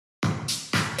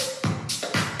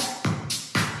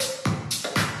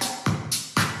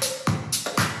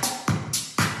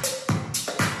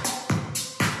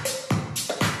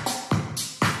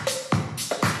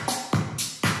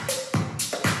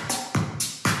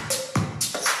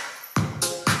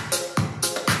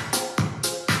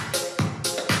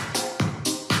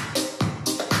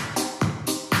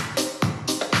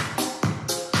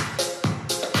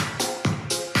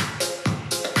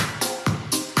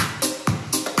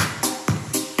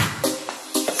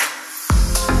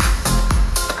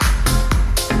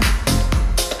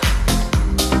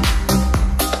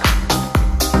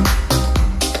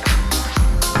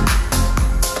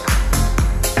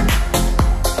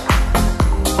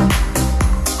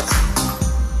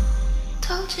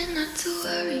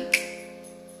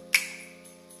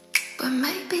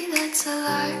it's a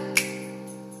lie.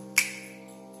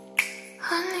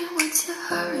 Honey, what's your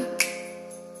hurry?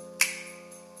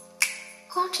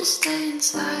 Won't you stay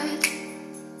inside?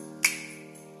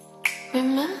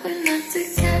 Remember not to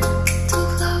get too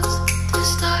close to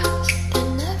stars.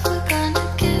 They're never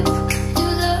gonna give you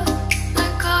love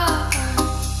like ours.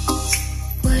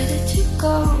 Where did you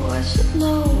go? I should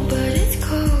know, but it's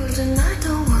cold and I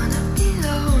don't wanna be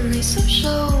lonely. So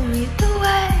show me the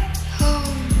way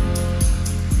home.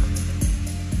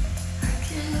 I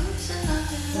can lose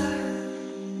another love.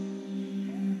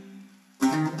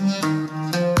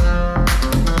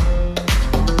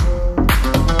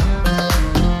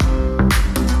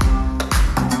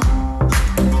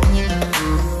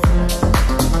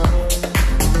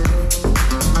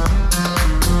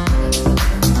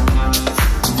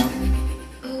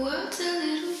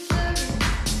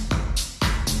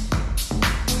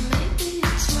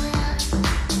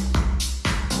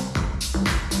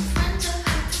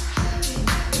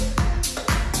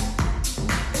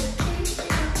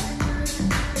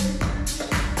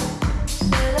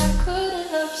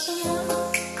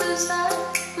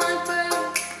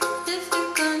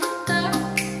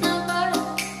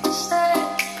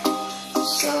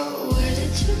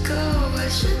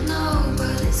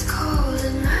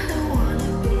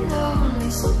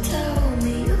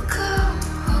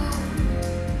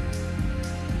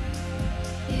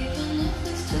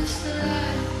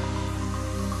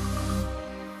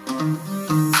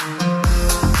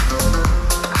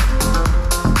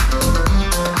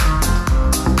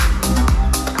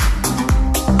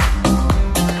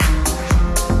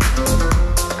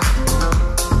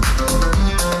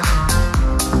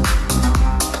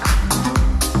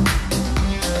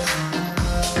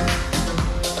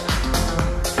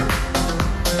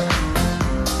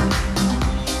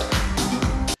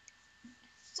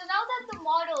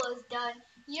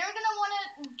 You're gonna want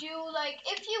to do, like,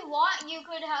 if you want, you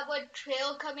could have a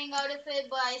trail coming out of it,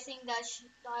 but I think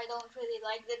I don't really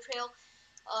like the trail,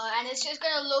 and it's just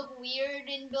gonna look weird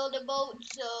in Build a Boat,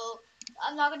 so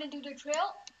I'm not gonna do the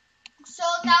trail. So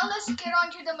now let's get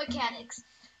on to the mechanics.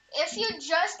 If you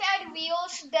just add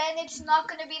wheels, then it's not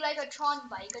gonna be like a Tron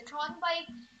bike. A Tron bike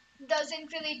doesn't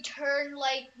really turn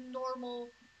like normal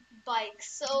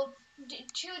bikes. So to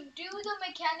do the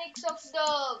mechanics of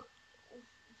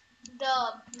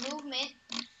the movement,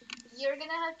 you're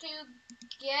gonna have to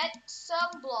get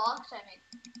some blocks. I mean,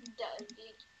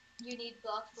 you need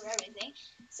blocks for everything.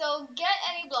 So get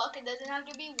any block. It doesn't have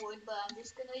to be wood, but I'm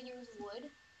just gonna use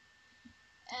wood.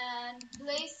 And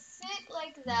place it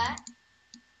like that.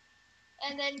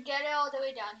 And then get it all the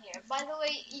way down here. By the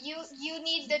way, you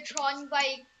need the Tron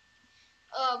bike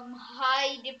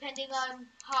high, depending on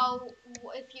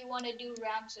if you want to do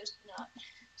ramps or not.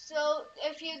 So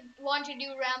if you want to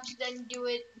do ramps, then do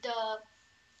it the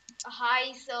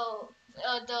high, so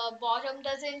the bottom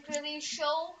doesn't really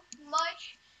show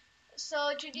much.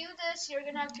 So to do this, you're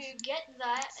gonna have to get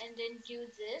that and then do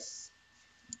this,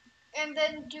 and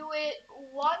then do it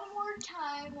one more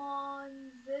time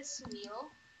on this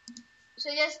wheel. So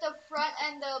just the front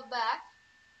and the back.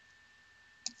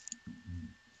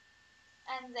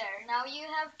 And there. Now you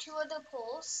have two of the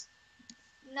poles.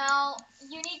 Now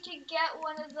you need to get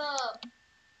one of the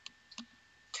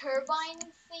turbine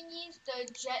thingies, the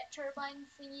jet turbine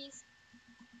thingies.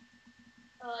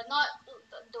 Not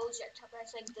those jet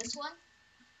turbines, like this one.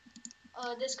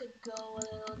 This could go a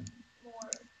little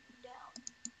more down.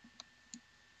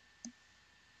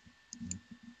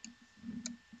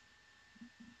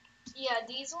 Yeah,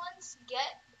 these ones.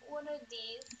 Get one of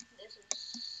these. This is.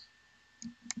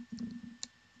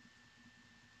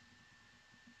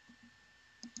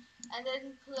 And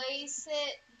then place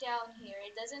it down here.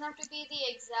 It doesn't have to be the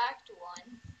exact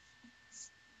one.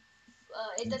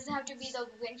 It doesn't have to be the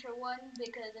winter one,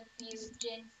 because if you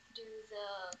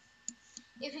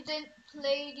didn't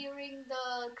play during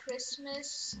the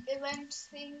Christmas event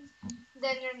thing,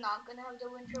 then you're not gonna have the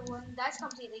winter one. That's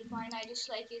completely fine. I just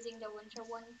like using the winter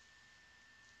one.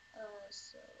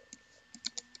 So.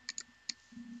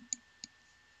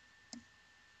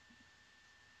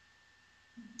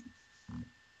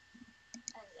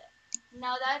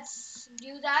 Now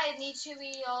do that. It needs to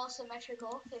be all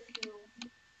symmetrical.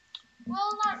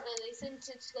 Well, not really, since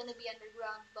it's gonna be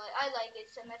underground, but I like it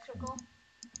symmetrical.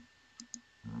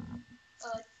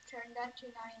 Turn that to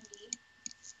 90,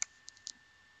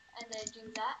 and then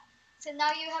do that. So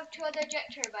now you have two other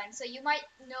jet turbines. So you might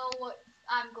know what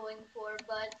I'm going for,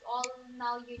 but all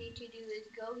now you need to do is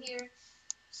go here,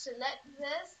 select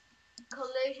this,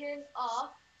 collision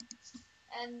off,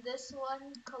 and this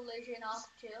one collision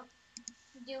off too.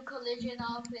 Do collision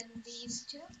off in these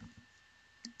two.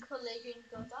 collision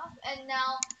goes off, and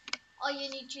now all you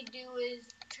need to do is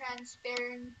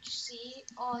transparency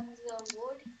on the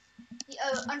wood.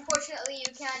 Unfortunately,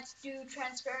 you can't do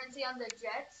transparency on the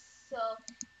jets, so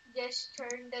just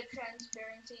turn the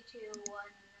transparency to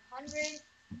 100.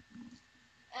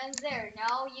 And there,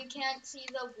 now you can't see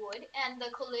the wood, and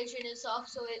the collision is off,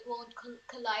 so it won't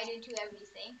collide into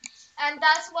everything. And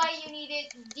that's why you need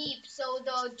it deep, so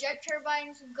the jet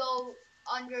turbines go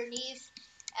underneath.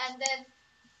 And then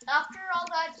after all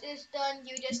that is done,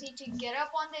 you just need to get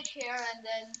up on the chair and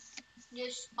then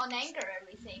just unanchor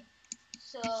everything.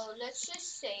 So let's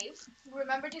just save.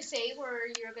 Remember to save, or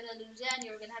you're gonna lose it, and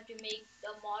you're gonna have to make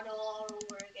the model all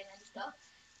over again and stuff.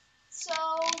 So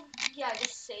yeah,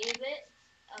 just save it.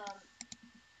 Um,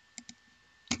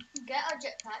 get a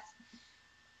jetpack,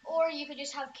 or you could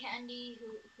just have candy.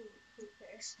 Who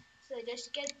cares? So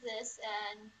just get this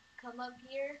and come up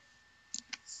here,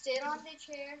 sit on the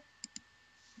chair,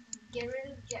 get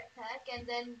rid of jetpack, and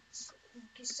then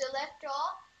select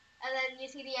all, and then you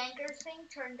see the anchor thing,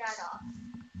 turn that off.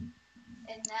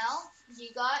 And now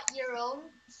you got your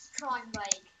own Tron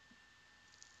bike,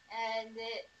 and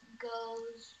it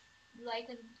goes like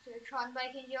a Tron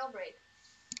bike in jailbreak.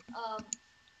 Um,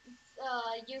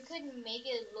 you could make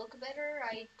it look better.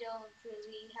 I don't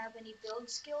really have any build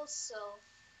skills, so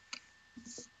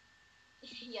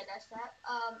yeah, that's that.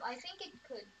 I think it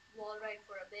could wall ride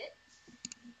for a bit.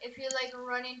 If you like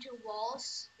run into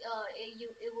walls, you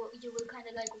will kind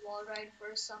of like wall ride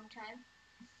for some time,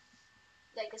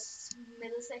 like a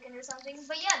millisecond or something.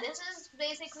 But yeah, this is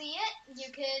basically it.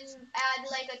 You can add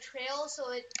like a trail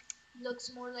so it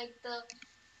looks more like the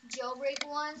jailbreak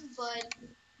one. But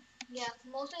yeah,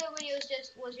 most of the videos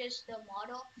just was just the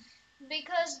model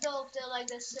because of the like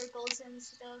the circles and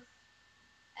stuff.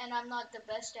 And I'm not the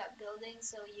best at building,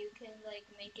 so you can like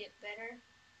make it better.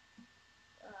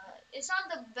 It's not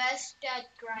the best at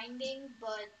grinding,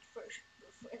 but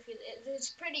it's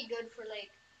pretty good for like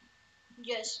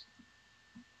just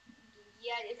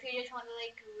yeah, if you just want to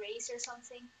like race or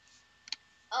something.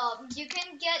 You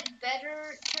can get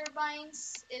better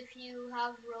turbines if you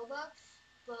have Robux,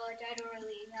 but I don't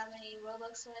really have any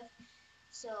Robux left,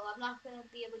 so I'm not gonna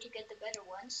be able to get the better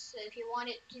ones. So if you want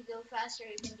it to go faster,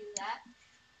 you can do that.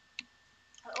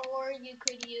 Or you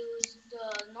could use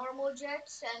the normal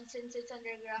jets, and since it's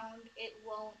underground, it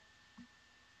won't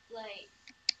like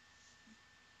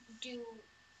do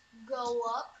go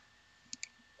up,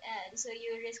 and so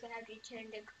you're just gonna have to turn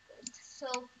the.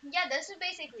 So yeah, this is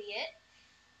basically it.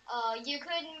 You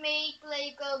could make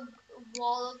like a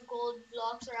wall of gold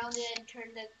blocks around it and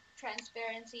turn the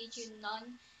transparency to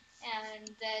none, and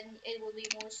then it will be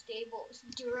more stable,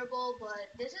 durable. But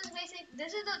this is basic.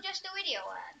 This is just a video,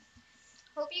 and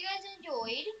hope you guys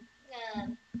enjoyed.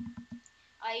 Um,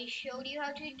 I showed you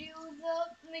how to do the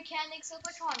mechanics of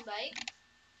a Tron bike,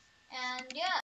 and yeah.